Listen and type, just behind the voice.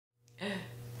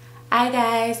Hi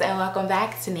guys, and welcome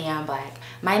back to Neon Black.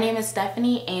 My name is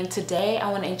Stephanie, and today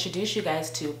I want to introduce you guys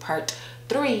to part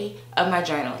 3 of my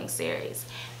journaling series.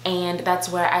 And that's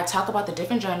where I talk about the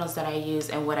different journals that I use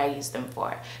and what I use them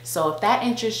for. So if that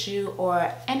interests you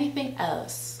or anything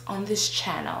else on this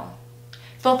channel,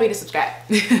 feel free to subscribe.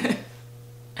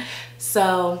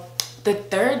 So the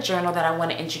third journal that I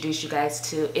want to introduce you guys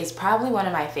to is probably one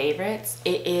of my favorites.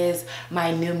 It is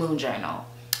my new moon journal.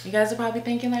 You guys are probably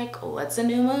thinking like, what's a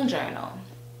new moon journal?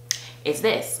 It's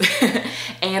this.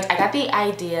 And I got the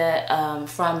idea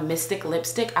from Mystic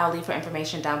Lipstick. I'll leave her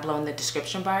information down below in the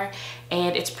description bar.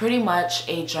 And it's pretty much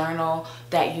a journal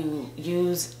that you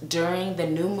use during the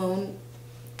new moon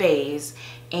phase,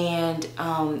 and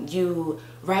you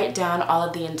write down all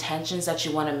of the intentions that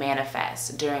you want to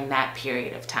manifest during that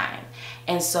period of time.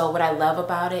 And so what I love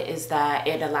about it is that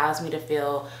it allows me to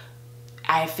feel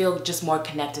just more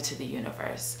connected to the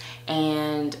universe.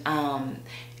 And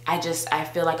I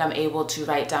feel like I'm able to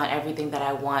write down everything that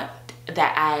I want,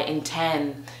 that I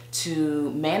intend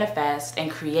to manifest and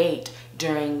create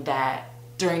during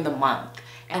the month.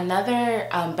 Another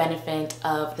benefit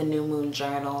of the new moon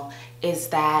journal is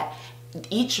that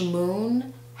each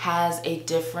moon has a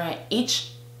different,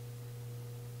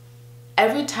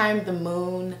 every time the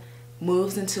moon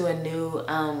moves into a new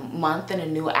month and a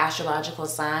new astrological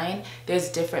sign, there's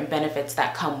different benefits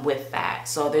that come with that.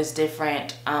 So there's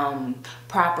different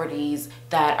properties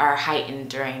that are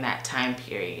heightened during that time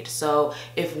period. So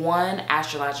if one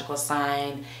astrological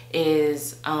sign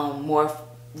is more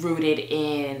rooted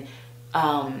in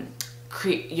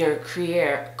your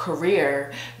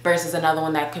career versus another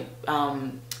one that could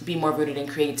be more rooted in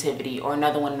creativity, or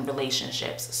another one in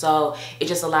relationships. So it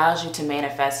just allows you to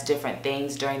manifest different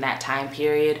things during that time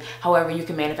period. However, you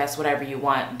can manifest whatever you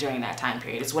want during that time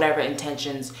period. It's whatever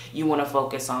intentions you want to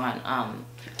focus on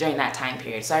during that time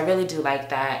period. So I really do like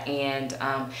that, and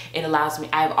it allows me,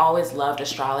 I've always loved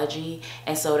astrology,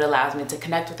 and so it allows me to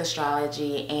connect with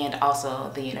astrology and also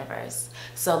the universe.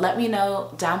 So let me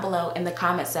know down below in the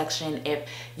comment section if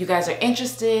you guys are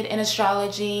interested in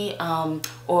astrology,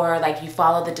 or like you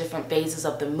follow the different phases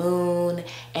of the moon,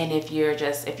 and if you're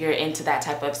into that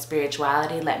type of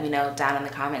spirituality, let me know down in the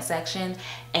comment section.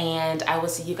 And I will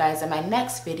see you guys in my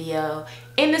next video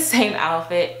in the same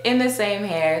outfit, in the same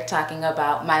hair, talking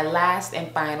about my last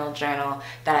and final journal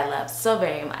that I love so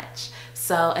very much.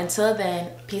 So until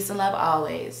then, peace and love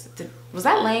always. Was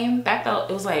that lame? That felt,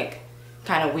 it was like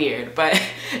kind of weird, but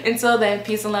until then,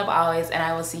 peace and love always, and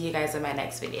I will see you guys in my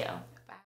next video.